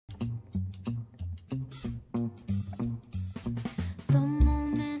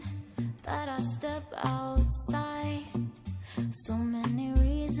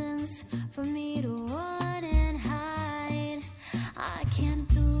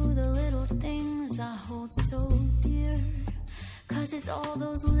all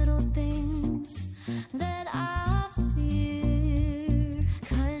those little things that I fear.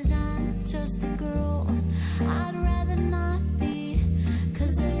 'Cause I'm just a girl, I'd rather not be.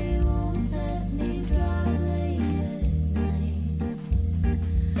 'Cause they won't let me drive late at night.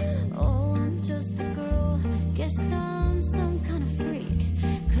 Oh, I'm just a girl, guess I'm some kind of freak.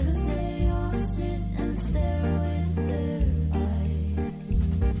 'Cause they all sit and stare with their eyes.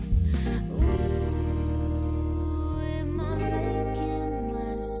 Ooh, am I making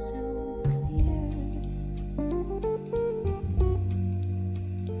myself clear?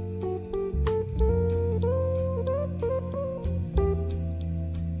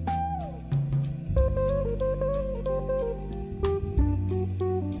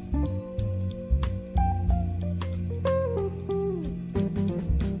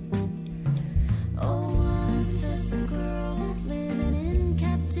 Oh, I'm just a girl living in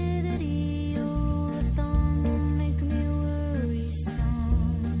captivity. Your rule of thumb will make me worrisome.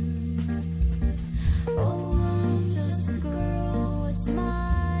 Oh, I'm just a girl, it's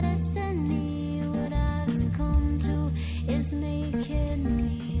my destiny. What I've succumbed to is making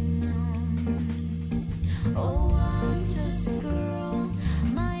me numb. Oh, I'm just a girl,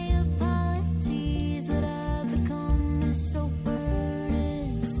 my apologies. What I've become is so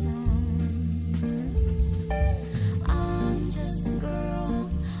burdensome. I'm just a girl,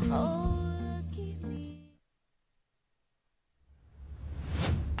 oh, keep me.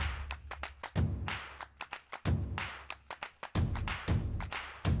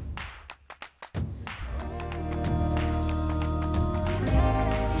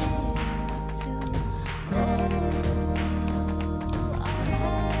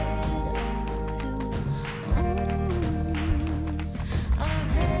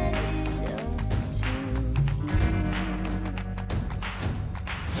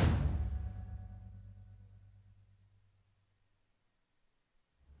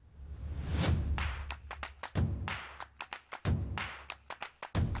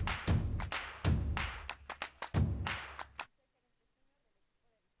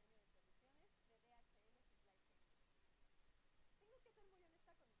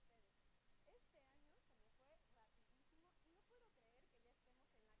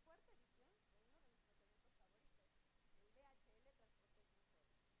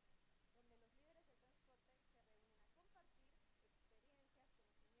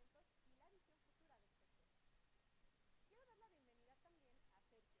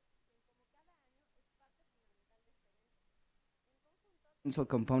 Essential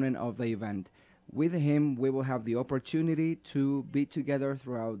component of the event. With him, we will have the opportunity to be together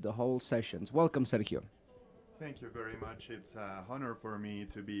throughout the whole sessions. Welcome, Sergio. Thank you very much. It's an honor for me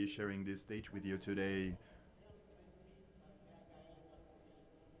to be sharing this stage with you today.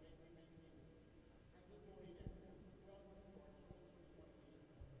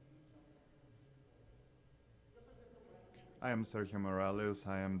 I am Sergio Morales.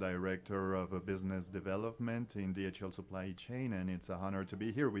 I am Director of Business Development in DHL Supply Chain, and it's an honor to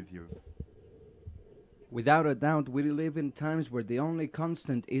be here with you. Without a doubt, we live in times where the only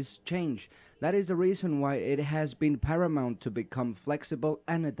constant is change. That is the reason why it has been paramount to become flexible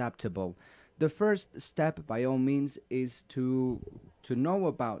and adaptable. The first step, by all means, is to know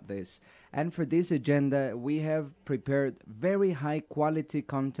about this. And for this agenda, we have prepared very high quality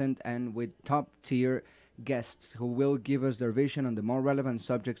content and with top tier guests who will give us their vision on the more relevant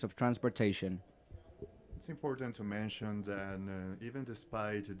subjects of transportation. It's important to mention that even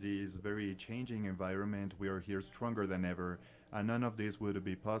despite this very changing environment, we are here stronger than ever. And none of this would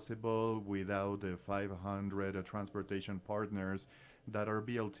be possible without the 500 transportation partners that are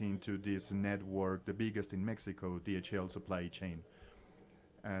built into this network, the biggest in Mexico, DHL Supply Chain.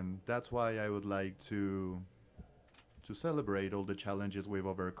 And that's why I would like to celebrate all the challenges we've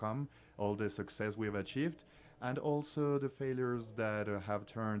overcome, all the success we've achieved, and also the failures that have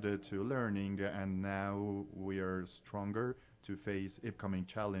turned to learning, and now we are stronger to face upcoming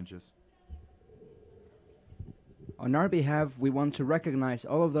challenges. On our behalf, we want to recognize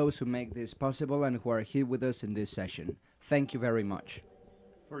all of those who make this possible and who are here with us in this session. Thank you very much.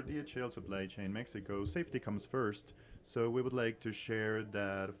 For DHL Supply Chain Mexico, safety comes first. So we would like to share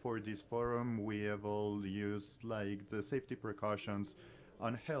that for this forum, we have all used like the safety precautions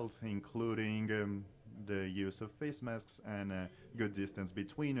on health, including the use of face masks and a good distance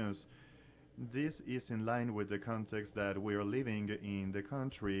between us. This is in line with the context that we are living in the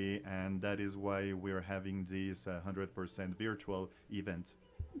country, and that is why we are having this 100% virtual event.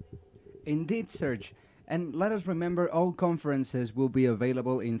 Indeed, Serge. And let us remember all conferences will be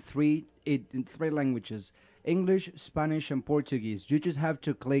available in three languages: English, Spanish, and Portuguese. You just have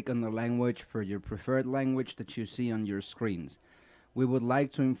to click on the language for your preferred language that you see on your screens. We would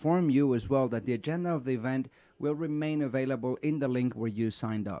like to inform you as well that the agenda of the event will remain available in the link where you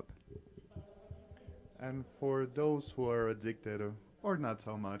signed up. And for those who are addicted or not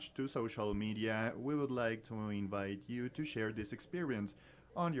so much to social media, we would like to invite you to share this experience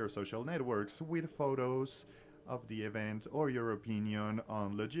on your social networks with photos of the event or your opinion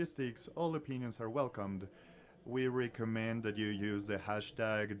on logistics. All opinions are welcomed. We recommend that you use the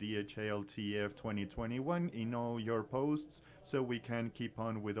hashtag DHLTF2021 in all your posts so we can keep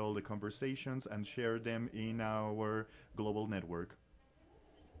on with all the conversations and share them in our global network.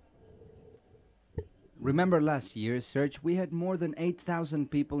 Remember last year, Serge, we had more than 8,000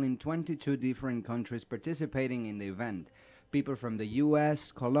 people in 22 different countries participating in the event. People from the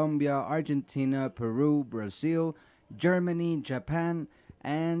US, Colombia, Argentina, Peru, Brazil, Germany, Japan,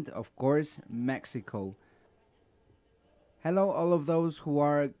 and of course, Mexico. Hello, all of those who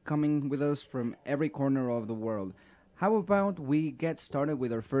are coming with us from every corner of the world. How about we get started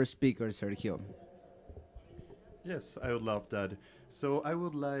with our first speaker, Sergio? Yes, I would love that. So I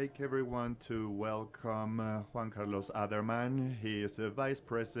would like everyone to welcome Juan Carlos Aderman. He is the Vice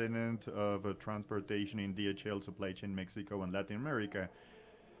President of Transportation in DHL Supply Chain Mexico and Latin America.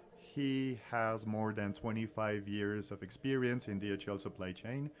 He has more than 25 years of experience in DHL supply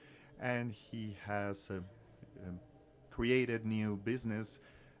chain, and he has created new business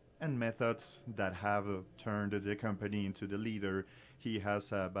and methods that have turned the company into the leader. He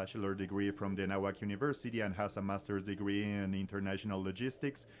has a bachelor degree from the Nahuac University and has a master's degree in international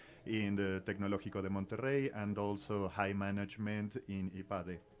logistics in the Tecnológico de Monterrey and also high management in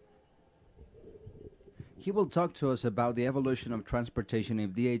IPADE. He will talk to us about the evolution of transportation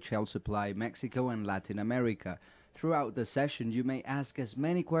in DHL Supply Mexico and Latin America. Throughout the session, you may ask as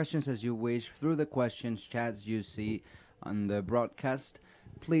many questions as you wish through the questions chats you see on the broadcast.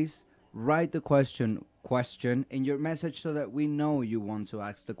 Please write the question in your message so that we know you want to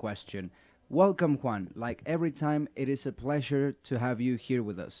ask the question. Welcome, Juan. Like every time, it is a pleasure to have you here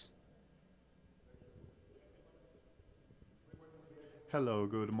with us. Hello,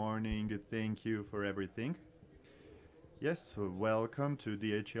 good morning. Thank you for everything. Yes, so welcome to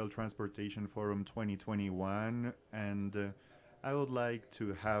DHL Transportation Forum 2021, and I would like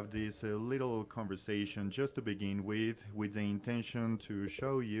to have this little conversation just to begin with the intention to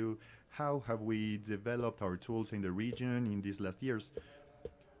show you how have we developed our tools in the region in these last years.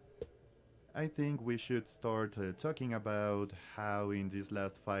 I think we should start talking about how in these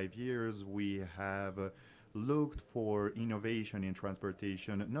last 5 years we have looked for innovation in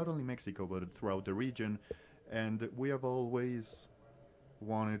transportation, not only Mexico but throughout the region, and we have always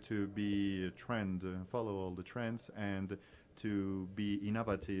wanted to be a trend, follow all the trends, and to be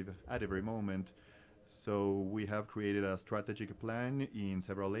innovative at every moment. So we have created a strategic plan in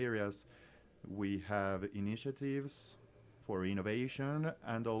several areas. We have initiatives for innovation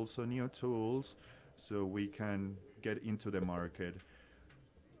and also new tools so we can get into the market.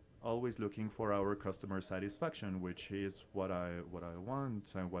 Always looking for our customer satisfaction, which is what I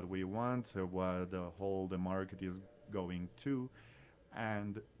want and what we want, what the market is going to,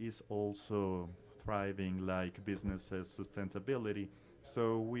 and is also thriving like businesses sustainability.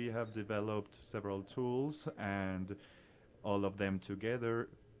 So we have developed several tools, and all of them together,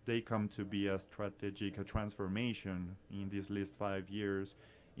 they come to be a strategic transformation in these last 5 years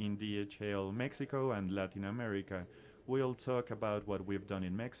in DHL Mexico and Latin America. We'll talk about what we've done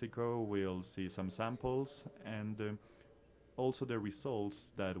in Mexico, we'll see some samples, and also the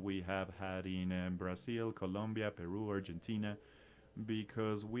results that we have had in Brazil, Colombia, Peru, Argentina,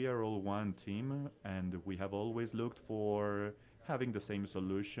 because we are all one team and we have always looked for having the same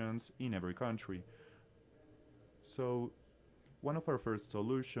solutions in every country. So one of our first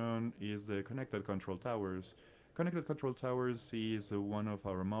solution is the connected control towers. Connected control towers is one of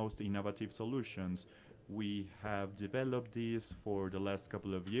our most innovative solutions. We have developed these for the last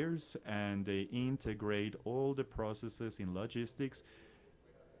couple of years, and they integrate all the processes in logistics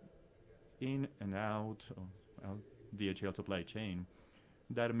in and out of DHL supply chain.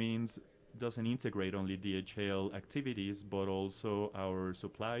 That means doesn't integrate only DHL activities, but also our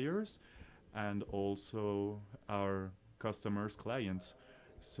suppliers and also our customers, clients.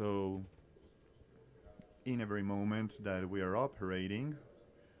 So in every moment that we are operating,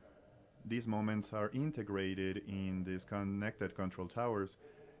 these moments are integrated in these connected control towers,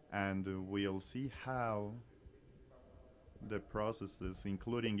 and we'll see how the processes,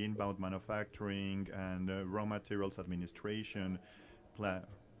 including inbound manufacturing and raw materials administration,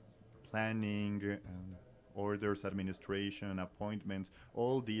 planning, orders administration, appointments,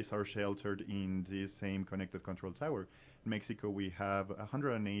 all these are sheltered in this same connected control tower. In Mexico, we have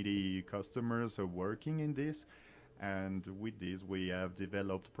 180 customers working in this, And with this, we have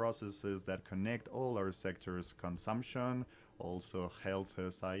developed processes that connect all our sectors: consumption, also health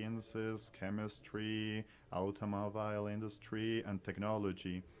sciences, chemistry, automobile industry, and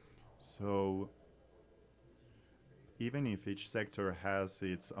technology. So even if each sector has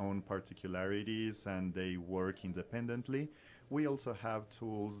its own particularities and they work independently, we also have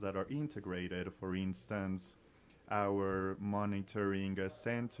tools that are integrated. For instance, our monitoring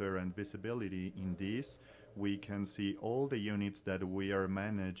center and visibility. In this, we can see all the units that we are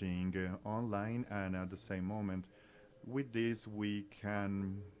managing online, and at the same moment, with this, we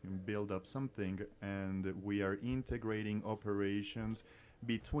can build up something, and we are integrating operations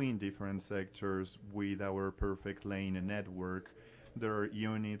between different sectors with our perfect lane network. There are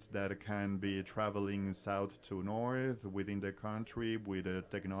units that can be traveling south to north within the country with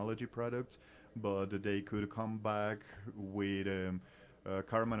technology products, but they could come back with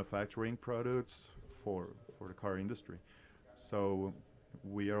car manufacturing products for, for the car industry. So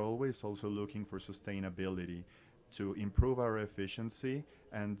we are always also looking for sustainability to improve our efficiency,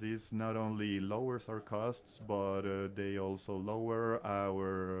 and this not only lowers our costs, but they also lower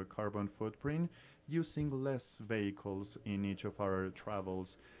our carbon footprint using less vehicles in each of our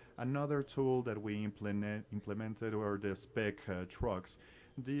travels. Another tool that we implemented were the spec trucks.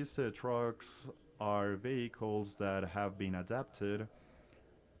 These trucks are vehicles that have been adapted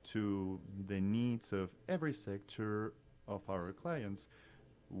to the needs of every sector of our clients.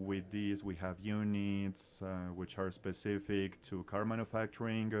 With these, we have units which are specific to car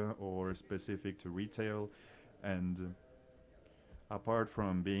manufacturing or specific to retail. And apart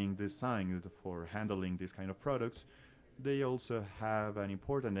from being designed for handling these kind of products, they also have an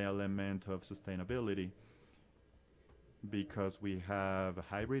important element of sustainability, because we have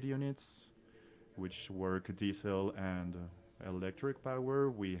hybrid units which work diesel and electric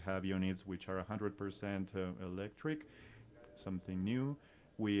power. We have units which are 100% electric, something new.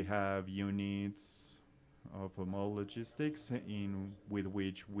 We have units of mall logistics in with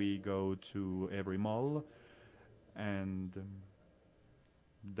which we go to every mall, and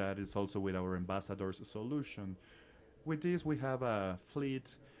that is also with our ambassadors solution. With this, we have a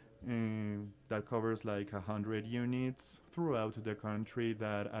fleet that covers like 100 units throughout the country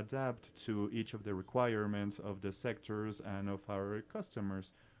that adapt to each of the requirements of the sectors and of our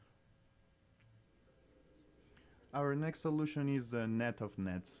customers. Our next solution is the Net of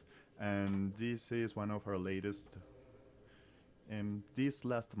Nets, and this is one of our latest. These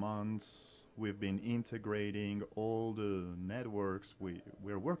last months, we've been integrating all the networks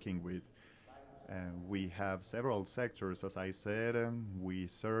we're working with. We have several sectors, as I said. We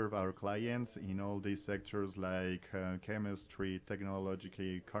serve our clients in all these sectors like chemistry,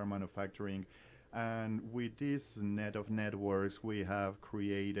 technology, car manufacturing. And with this net of networks, we have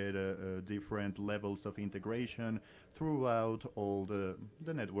created different levels of integration throughout all the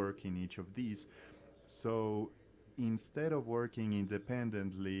network in each of these. So instead of working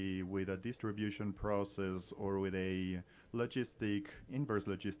independently with a distribution process or with a inverse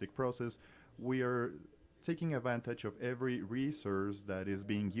logistic process, we are taking advantage of every resource that is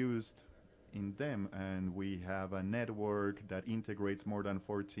being used in them, and we have a network that integrates more than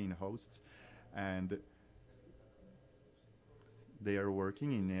 14 hosts, and they are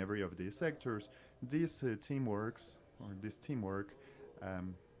working in every of these sectors. This teamwork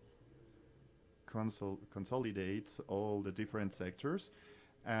consolidates all the different sectors,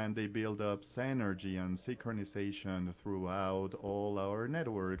 and they build up synergy and synchronization throughout all our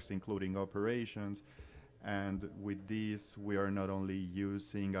networks, including operations. And with this, we are not only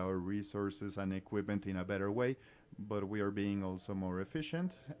using our resources and equipment in a better way, but we are being also more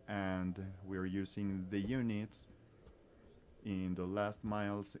efficient, and we are using the units in the last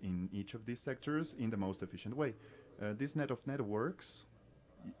miles in each of these sectors in the most efficient way. This net of networks,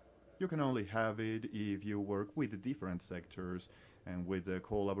 you can only have it if you work with different sectors and with the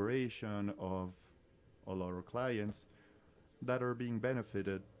collaboration of all our clients that are being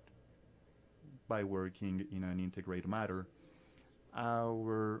benefited by working in an integrated manner.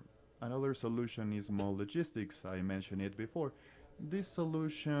 Another solution is mall logistics. I mentioned it before. This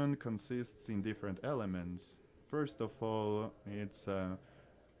solution consists in different elements. First of all, it's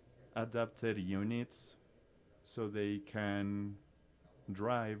adapted units so they can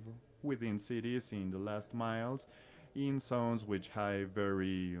drive within cities in the last miles in zones which have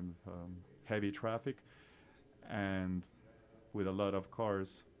very heavy traffic and with a lot of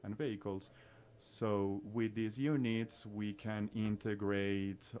cars and vehicles. So with these units, we can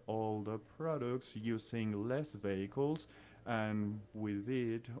integrate all the products using less vehicles, and with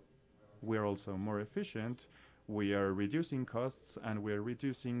it, we're also more efficient. We are reducing costs, and we're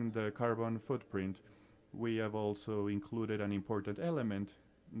reducing the carbon footprint. We have also included an important element.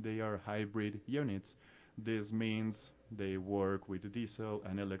 They are hybrid units. This means they work with diesel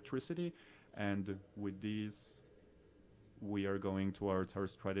and electricity, and with this, we are going towards our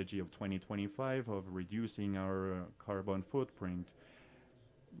strategy of 2025 of reducing our carbon footprint.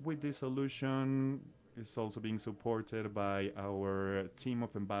 With this solution, it's also being supported by our team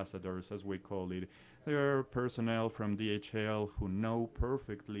of ambassadors, as we call it. They are personnel from DHL who know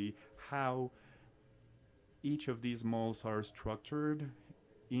perfectly how each of these malls are structured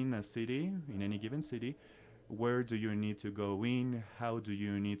in a city, in any given city. Where do you need to go in? How do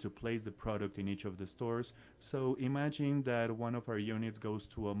you need to place the product in each of the stores? So imagine that one of our units goes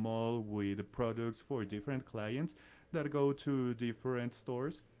to a mall with products for different clients that go to different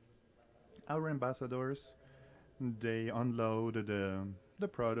stores. Our ambassadors, they unload the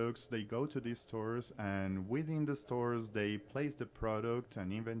products, they go to these stores, and within the stores they place the product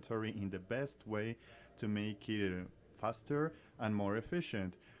and inventory in the best way to make it faster and more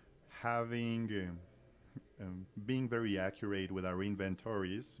efficient. Having being very accurate with our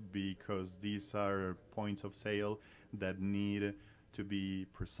inventories, because these are points of sale that need to be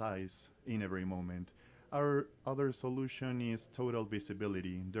precise in every moment. Our other solution is total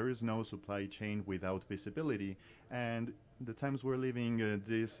visibility. There is no supply chain without visibility, and the times we're living,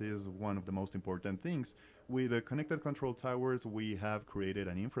 this is one of the most important things. With the connected control towers, we have created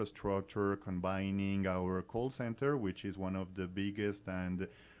an infrastructure combining our call center, which is one of the biggest and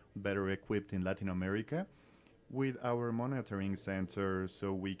better equipped in Latin America, with our monitoring center,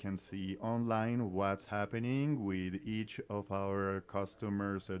 so we can see online what's happening with each of our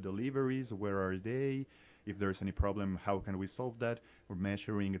customers' deliveries. Where are they? If there's any problem, how can we solve that? We're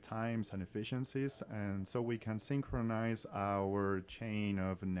measuring times and efficiencies, and so we can synchronize our chain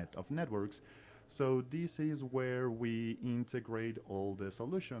of networks. So this is where we integrate all the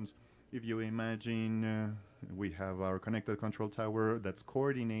solutions. If you imagine, we have our connected control tower that's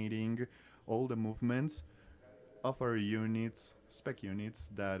coordinating all the movements of our units, spec units,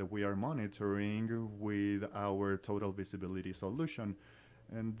 that we are monitoring with our total visibility solution.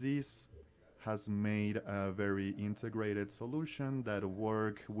 And this has made a very integrated solution that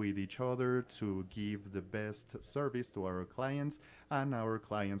work with each other to give the best service to our clients and our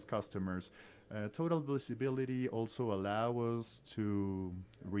clients' customers. Total visibility also allow us to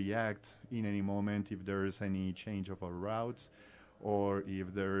react in any moment if there is any change of our routes, or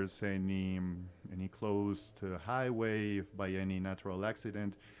if there's any closed highway by any natural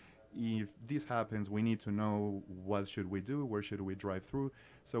accident. If this happens, we need to know what should we do, where should we drive through.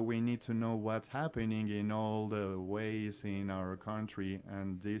 So we need to know what's happening in all the ways in our country,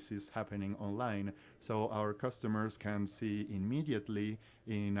 and this is happening online. So our customers can see immediately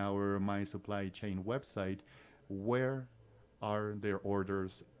in our My Supply Chain website where are their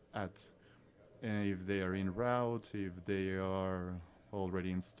orders at. If they are en route, if they are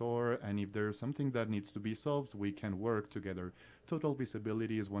already in store, and if there's something that needs to be solved, we can work together. Total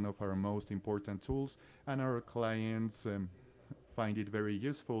visibility is one of our most important tools, and our clients find it very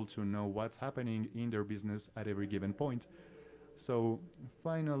useful to know what's happening in their business at every given point. So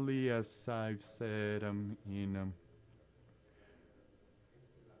finally, as I've said, in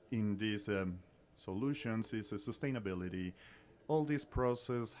these solutions is sustainability. All this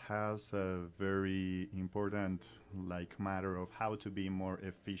process has a very important matter of how to be more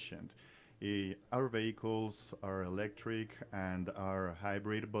efficient. Our vehicles are electric and are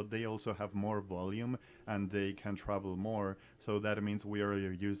hybrid, but they also have more volume and they can travel more. So that means we are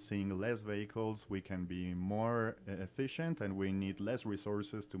using less vehicles, we can be more efficient, and we need less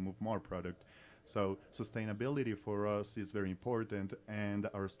resources to move more product. So sustainability for us is very important, and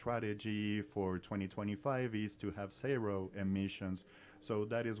our strategy for 2025 is to have zero emissions. So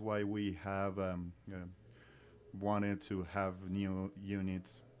that is why we have wanted to have new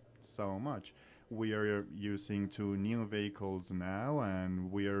units so much. We are using 2 new vehicles now,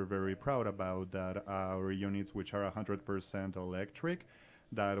 and we are very proud about that. Our units, which are 100% electric,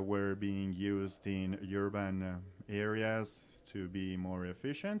 that were being used in urban areas to be more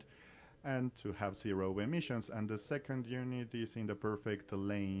efficient and to have zero emissions. And the second unit is in the perfect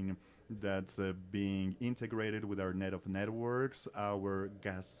lane that's being integrated with our net of networks, our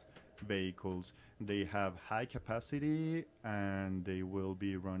gas vehicles. They have high capacity and they will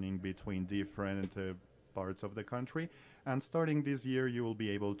be running between different parts of the country. And starting this year, you will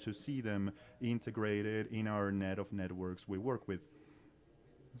be able to see them integrated in our net of networks we work with.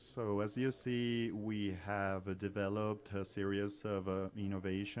 So as you see, we have developed a series of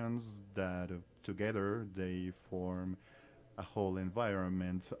innovations that together they form a whole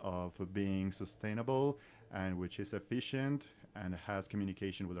environment of being sustainable and which is efficient and has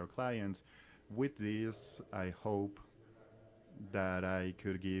communication with our clients. with this, I hope that I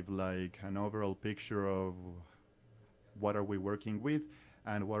could give like an overall picture of what are we working with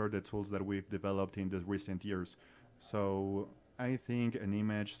and what are the tools that we've developed in the recent years. So I think an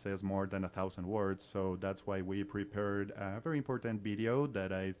image says more than 1,000 words, so that's why we prepared a very important video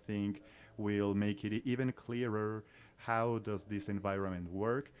that I think will make it even clearer how does this environment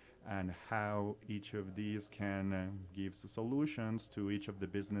work and how each of these can give solutions to each of the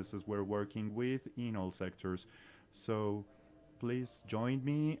businesses we're working with in all sectors. So please join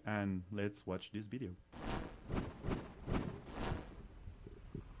me and let's watch this video.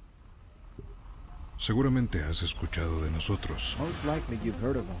 Seguramente has escuchado de nosotros. Most likely you've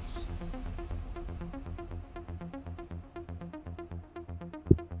heard of us.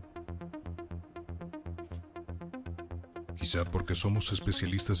 Quizá porque somos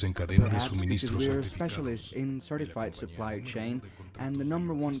especialistas en cadena de Perhaps because suministros we are certificados. specialists in y la certified compañía supply número chain uno de contratos and the de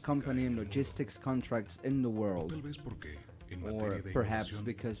number one logística company in aérea. logistics contracts in the O world. tal vez porque en Or materia de perhaps innovación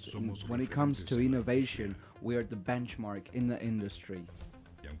because somos when it comes referentes to en la innovation, industria. we are the benchmark in the industry.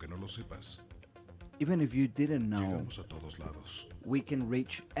 Y aunque no lo sepas, Even if you didn't know, llegamos a todos lados. we can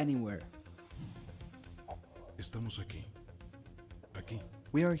reach anywhere. Estamos aquí. Aquí.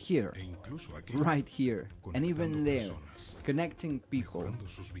 We are here, E incluso aquí. right here, and even conectando there, personas, connecting people, mejorando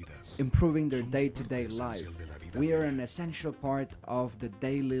sus vidas. improving their Somos day-to-day parte life. esencial de la vida We are diaria. an essential part of the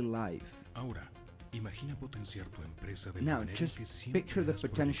daily life. Ahora, imagina potenciar tu empresa de la Now, manera just que siempre picture the has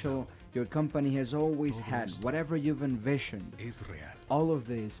potential proyectado. your company has always Todo had. esto Whatever you've envisioned, Es real. all of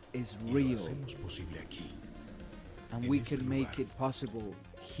this is Y lo real, hacemos posible aquí. and en we este can make lugar. it possible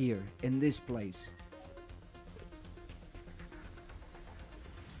here, in this place.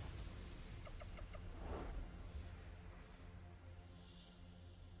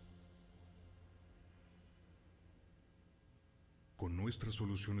 Con nuestras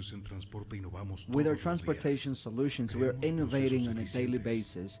soluciones en transporte innovamos With our todos los transportation días. solutions, we're Creamos innovating on a procesos daily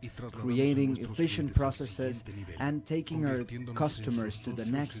eficientes basis, y trasladamos a creating nuestros efficient clientes al processes siguiente nivel, and taking our convirtiéndonos en customers sus to the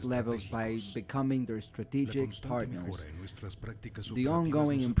socios next levels by estratégicos. becoming their La strategic constante partners. mejora en nuestras prácticas The operativas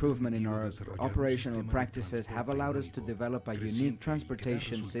ongoing nos ha improvement in permitido our desarrollar un operational sistema de practices have transporte allowed us to único, develop a creciente unique y que da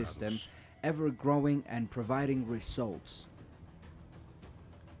transportation system, resultados. ever growing and providing results.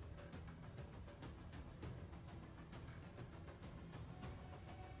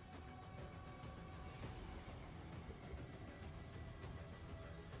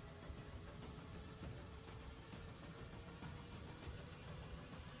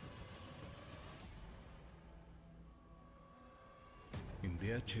 En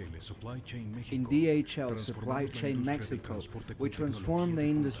DHL Supply Chain México, In DHL transformamos Supply la Chain industria del Mexico, transporte we con transform the tecnología de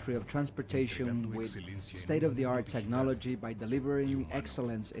industry of punta, transportation entregando with excelencia en state-of-the-art un mundo digital technology by delivering humano.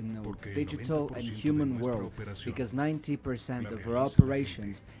 excellence in a Porque el digital and 90% de human nuestra world, operación because 90% la of our realiza la gente.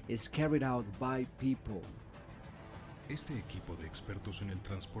 operations is carried out by people. Este equipo de expertos en el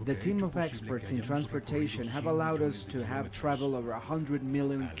transporte The ha team hecho of posible experts que in hayamos transportation recorrido have 100 allowed millones us de to have kilómetros traveled over 100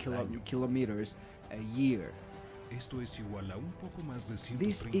 million al año. kilometers a year. Esto es igual a un poco más de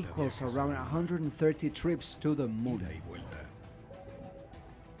This 130 equals viajes around al año, 130 trips to the moon, ida y vuelta.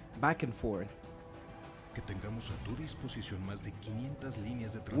 back and forth. Que tengamos a tu disposición más de 500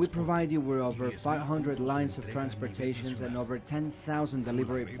 líneas de transporte. We provide you with over y 10,000 500 puntos de lines of entrega a nivel transportations and nacional. over 10,000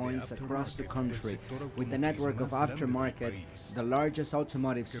 delivery red de points across the aftermarket del country, sector with the automotriz network of más grande del aftermarket, país, the largest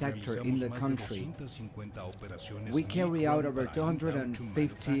automotive que sector in realizamos the más de country. 250 operaciones We carry out over micro and inbound to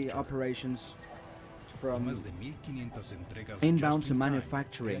 250 manufacture, operations a from más de 1,500 entregas inbound just to in time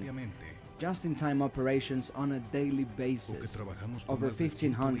manufacturing, diariamente, just-in-time operations on a daily o que basis, trabajamos con over más de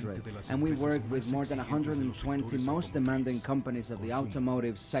 1,500, 120 de las and we empresas work with más more than exigentes de los 120 sectores most demanding automotriz, companies of the consumo,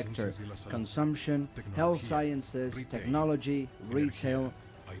 automotive sector, ciencias de la salud, consumption, health tecnología, sciences, retail, technology, retail,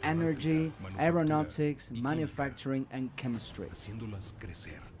 aeronáutica, energy, manufactura aeronautics, y química, manufacturing, and chemistry. haciéndolas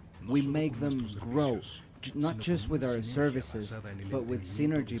crecer, no We solo make con them nuestros grow, servicios, not sino just con with una our sinergia services, basada en el but with entendimiento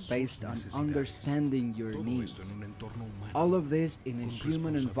synergy de sus based on necesidades. understanding your Todo needs. esto en un entorno humano, All of this in a con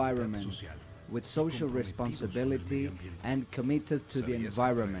human responsabilidad environment, social, with y social comprometidos con el responsibility medio ambiente. and committed to the ¿Sabías que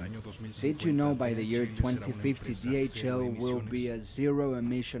para el environment. año 2050 Did you know by the year DHL será una 2050 empresa DHL cero will be emisiones? a zero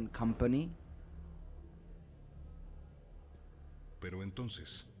emission company? Pero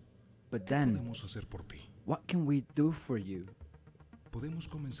entonces, But ¿qué then, podemos hacer por ti? what can we do for you? Podemos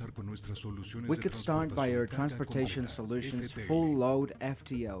comenzar con nuestras soluciones We de could start by our transportation transportación carga solutions FTL, full load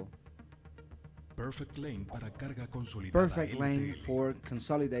FTL, Perfect Lane para carga consolidada perfect lane LTL, for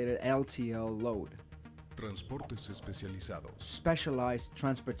consolidated LTL load, transportes especializados, specialized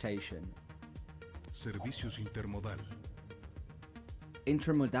transportation, servicios intermodal,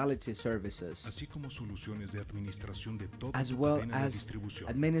 intermodality services, así como soluciones de administración de toda as tu well cadena de as distribución.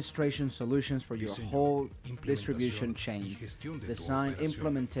 administration solutions for your Diseño, whole implementación distribution y chain, gestión de tu design, operación.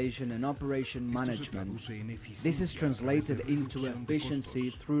 implementation, and operation Esto se management. traduce en This is eficiencia a través de translated into reducción de efficiency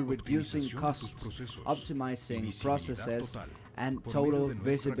costos, through reducing optimización de tus costs, procesos, y optimizing visibilidad processes, total and por total medio de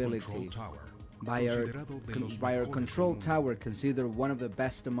nuestra visibility. Control Tower, By our, considerado de los by our mejores control del mundo. tower, considered one of the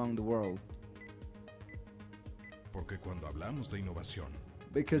best among the world. Porque cuando hablamos de innovación,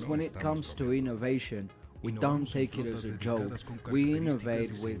 Because no when it estamos comes to bromeando. innovation, we don't Innovamos en take it as flotas a joke. dedicadas con We características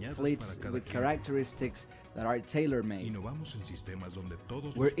innovate with diseñadas fleets para cada with cliente. characteristics that are tailor-made. Innovamos en sistemas donde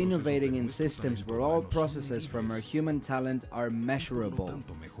todos We're los procesos de innovating in nuestro systems talento where all humano son processes from our medibles human talent are y por lo measurable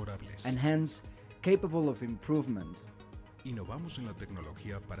tanto mejorables. and hence capable of improvement. Innovamos en la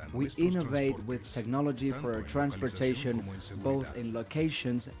tecnología para We nuestros innovate with transportes, technology tanto for our en transportation, localización como en both seguridad. in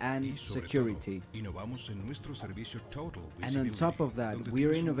locations and Y sobre security. todo, innovamos en nuestro servicio Total And on Visibility, top of that, donde we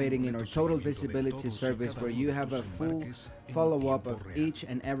are tienes un innovating in our completo total seguimiento de visibility todos y service cada where uno you de have a tus full embarques en follow-up tiempo of real. each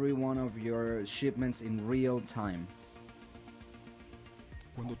and every one of your shipments in real time.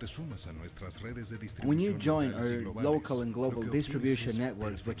 Cuando te sumas a nuestras redes de When you distribución join locales y our globales, local and lo global que obtienes distribution es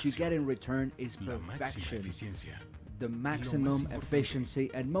networks, what you perfección, get in return is la máxima perfection, eficiencia, the más maximum importante,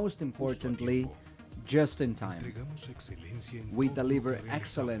 efficiency, and most justo a importantly, tiempo. just in time. Entregamos excelencia en We todo lo deliver que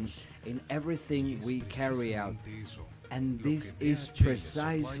excellence realizamos. in everything Y es we carry out. precisamente eso And lo this que is DHL Supply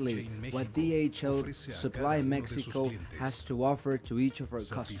precisely Chain what México DHL ofrece a Supply cada uno de sus Mexico clientes. has to offer to each of our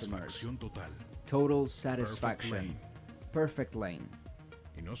customers. Satisfacción total. Total satisfaction. lane. Perfect lane.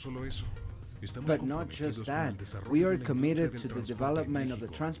 Y no solo eso, estamos But not comprometidos just con that, el desarrollo we de are la committed industria to del the transporte en development of the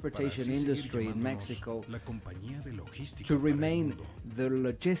México, transportation para así seguir industry in llamándonos Mexico la compañía de logística to para el remain mundo. the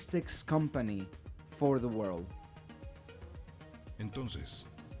logistics company for the world. Entonces,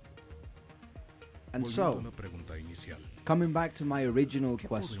 And volviendo so, a la pregunta inicial, coming back to my original ¿qué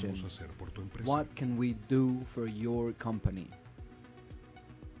question, podemos hacer por tu empresa? what can we do for your company?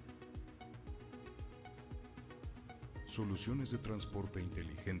 Soluciones de transporte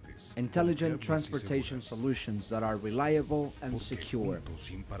inteligentes, Intelligent confiables y transportation seguras, solutions that are reliable and porque secure. juntos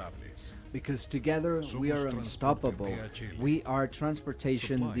imparables. Because together we Somos are Transporte unstoppable. DHL. We are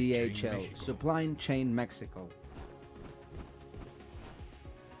Transportation Supply Chain DHL, México. Supply Chain Mexico.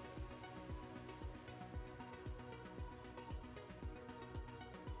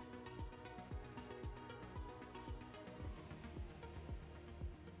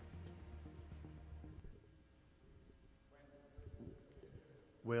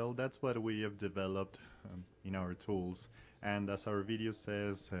 Well, that's what we have developed in our tools. And as our video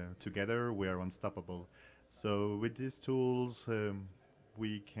says, together we are unstoppable. So with these tools,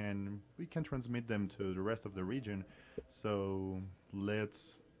 we can transmit them to the rest of the region. So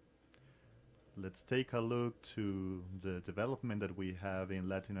let's take a look to the development that we have in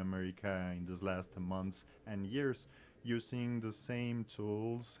Latin America in these last months and years, using the same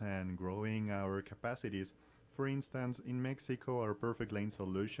tools and growing our capacities. For instance, in Mexico, our perfect lane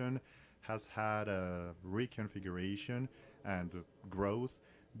solution has had a reconfiguration and growth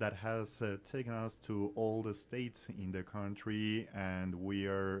that has taken us to all the states in the country, and we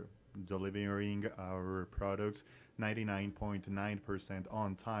are delivering our products 99.9%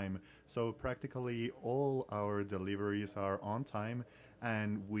 on time. So practically all our deliveries are on time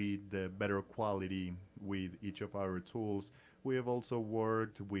and with the better quality with each of our tools. We have also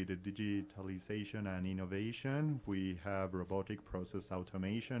worked with the digitalization and innovation. We have robotic process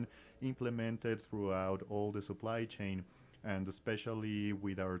automation implemented throughout all the supply chain, and especially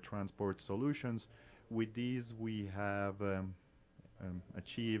with our transport solutions. With these, we have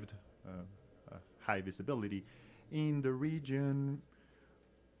achieved high visibility. In the region,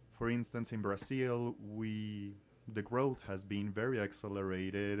 for instance, in Brazil, the growth has been very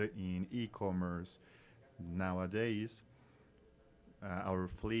accelerated in e-commerce. Nowadays, our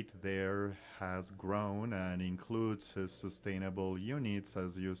fleet there has grown and includes sustainable units.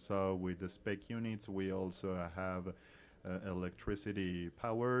 As you saw with the spec units, we also have electricity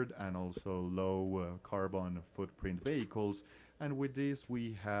powered and also low carbon footprint vehicles. And with this,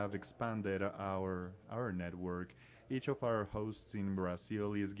 we have expanded our network. Each of our hosts in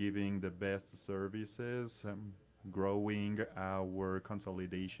Brazil is giving the best services, growing our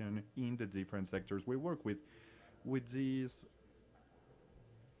consolidation in the different sectors we work with. With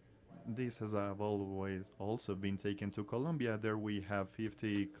this has always also been taken to Colombia. There we have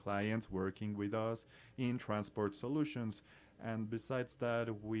 50 clients working with us in transport solutions. And besides that,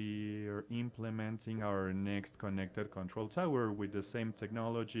 we are implementing our next connected control tower with the same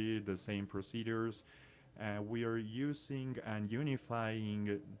technology, the same procedures, We are using and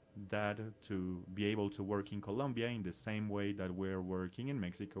unifying that to be able to work in Colombia in the same way that we're working in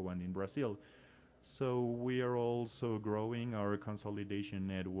Mexico and in Brazil. So we are also growing our consolidation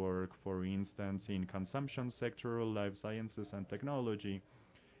network, for instance, in consumption sector, life sciences and technology.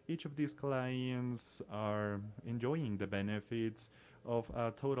 Each of these clients are enjoying the benefits of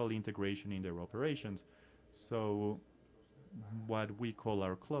a total integration in their operations. So what we call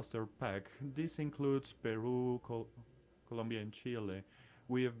our cluster pack, this includes Peru, Colombia and Chile.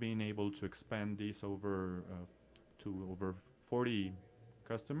 We have been able to expand this to over 40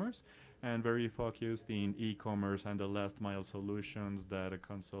 customers and very focused in e-commerce and the last mile solutions that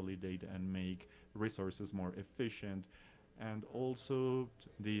consolidate and make resources more efficient. And also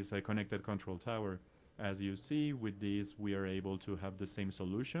this connected control tower. As you see, with this, we are able to have the same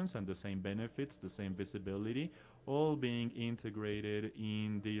solutions and the same benefits, the same visibility, all being integrated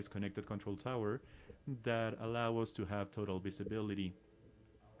in this connected control tower that allow us to have total visibility.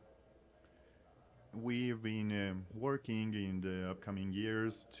 We've been working in the upcoming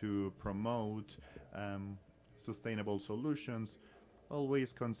years to promote sustainable solutions,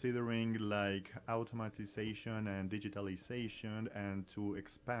 always considering like automatization and digitalization, and to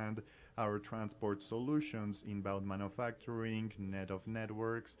expand our transport solutions, inbound manufacturing, net of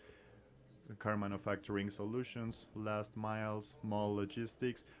networks, car manufacturing solutions, last miles, mall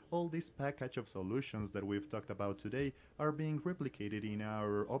logistics. All this package of solutions that we've talked about today are being replicated in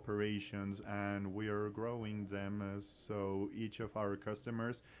our operations, and we are growing them so each of our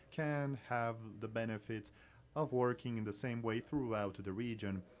customers can have the benefits of working in the same way throughout the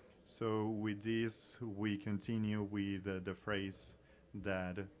region. So with this, we continue with the phrase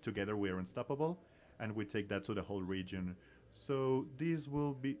that together we are unstoppable, and we take that to the whole region. So this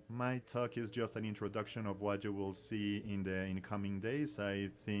will be, my talk is just an introduction of what you will see in the incoming days. I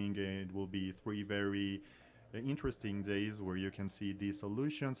think it will be 3 very interesting days where you can see these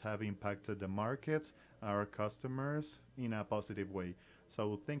solutions have impacted the markets, our customers, in a positive way.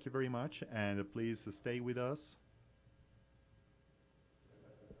 So thank you very much, and please stay with us.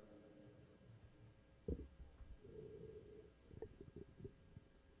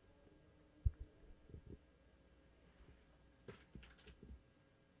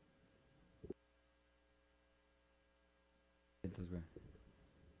 Entonces,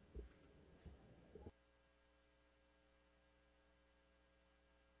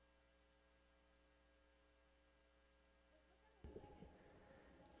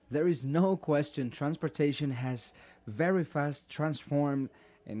 there is no question transportation has very fast transformed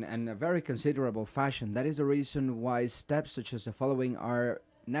in a very considerable fashion. That is the reason why steps such as the following are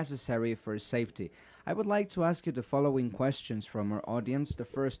necessary for safety. I would like to ask you the following questions from our audience. The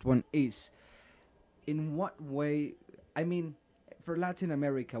first one is, in what way, I mean, for Latin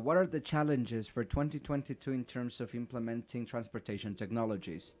America, what are the challenges for 2022 in terms of implementing transportation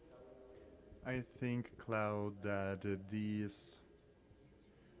technologies? I think, Cloud, that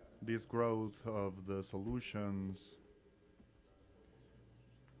this growth of the solutions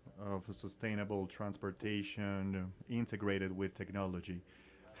of sustainable transportation integrated with technology,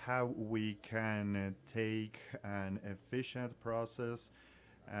 how we can take an efficient process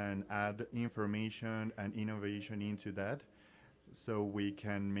and add information and innovation into that so we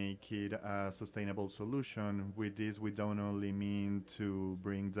can make it a sustainable solution. With this, we don't only mean to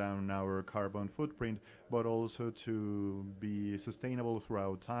bring down our carbon footprint, but also to be sustainable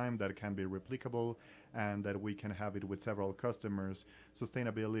throughout time, that can be replicable, and that we can have it with several customers.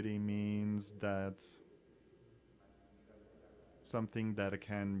 Sustainability means that something that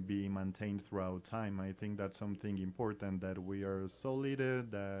can be maintained throughout time. I think that's something important, that we are solid,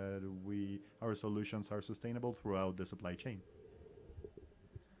 that our solutions are sustainable throughout the supply chain.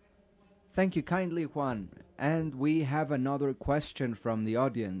 Thank you kindly, Juan. And we have another question from the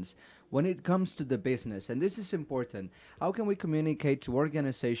audience. When it comes to the business, and this is important, how can we communicate to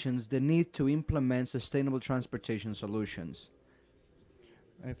organizations the need to implement sustainable transportation solutions?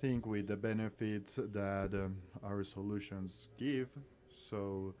 I think with the benefits that our solutions give,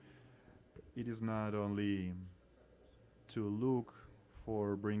 so it is not only to look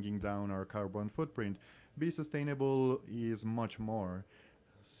for bringing down our carbon footprint. Be sustainable is much more.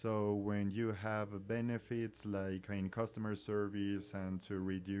 So when you have benefits like in customer service, and to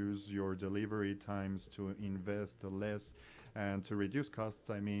reduce your delivery times, to invest less, and to reduce costs,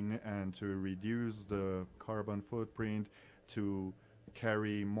 and to reduce the carbon footprint, to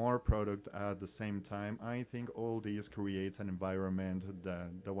carry more product at the same time, I think all these creates an environment,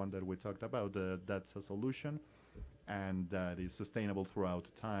 that the one that we talked about, that's a solution, and that is sustainable throughout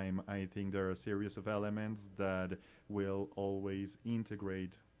time. I think there are a series of elements that will always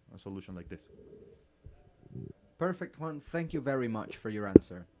integrate a solution like this. Perfect, Juan. Thank you very much for your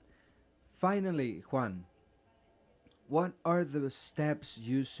answer. Finally, Juan, what are the steps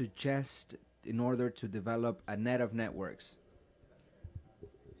you suggest in order to develop a net of networks?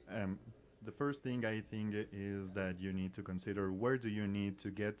 Um, the first thing I think is that you need to consider where do you need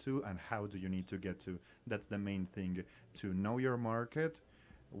to get to and how do you need to get to. That's the main thing. To know your market,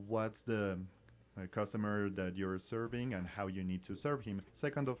 what's the customer that you're serving and how you need to serve him.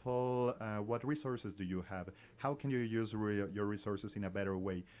 Second of all, what resources do you have? How can you use your resources in a better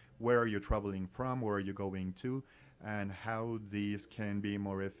way? Where are you traveling from? Where are you going to? And how these can be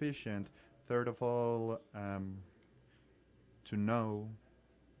more efficient. Third of all, to know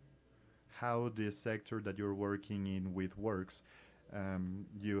how the sector that you're working in with works.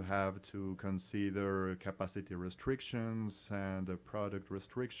 You have to consider capacity restrictions and product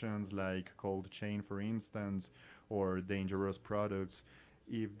restrictions like cold chain, for instance, or dangerous products.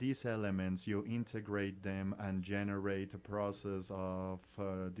 If these elements, you integrate them and generate a process of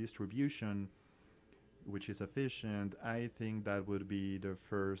distribution which is efficient, I think that would be the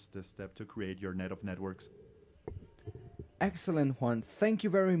first step to create your net of networks. Excellent, Juan. Thank you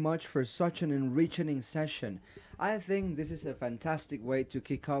very much for such an enriching session. I think this is a fantastic way to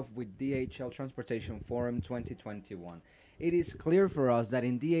kick off with DHL Transportation Forum 2021. It is clear for us that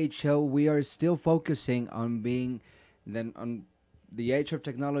in DHL we are still focusing on being on the age of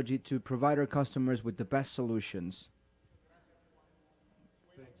technology to provide our customers with the best solutions.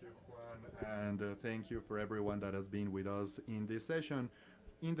 Thank you, Juan, and thank you for everyone that has been with us in this session.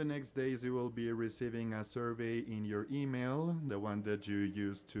 In the next days, you will be receiving a survey in your email, the one that you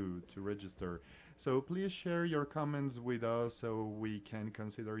used to register. So please share your comments with us so we can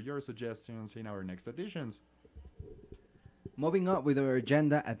consider your suggestions in our next editions. Moving on with our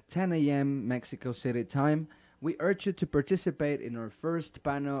agenda at 10 a.m. Mexico City time, we urge you to participate in our first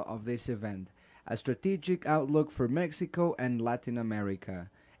panel of this event, a strategic outlook for Mexico and Latin America.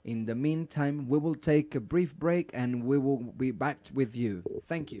 In the meantime, we will take a brief break and we will be back with you.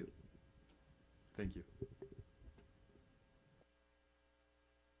 Thank you. Thank you.